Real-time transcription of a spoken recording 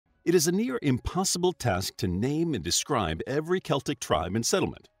It is a near impossible task to name and describe every Celtic tribe and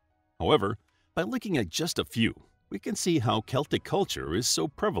settlement. However, by looking at just a few, we can see how Celtic culture is so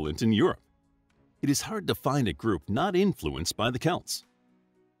prevalent in Europe. It is hard to find a group not influenced by the Celts.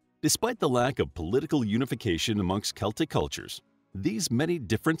 Despite the lack of political unification amongst Celtic cultures, these many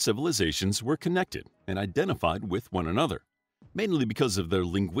different civilizations were connected and identified with one another, mainly because of their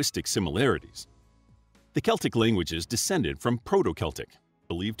linguistic similarities. The Celtic languages descended from Proto-Celtic,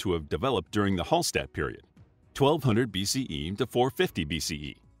 believed to have developed during the Hallstatt period, 1200 BCE to 450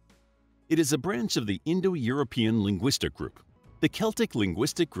 BCE. It is a branch of the Indo-European linguistic group. The Celtic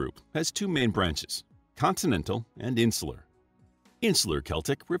linguistic group has two main branches, continental and insular. Insular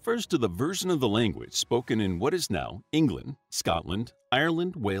Celtic refers to the version of the language spoken in what is now England, Scotland,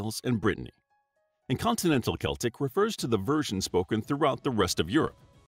 Ireland, Wales, and Brittany. And continental Celtic refers to the version spoken throughout the rest of Europe.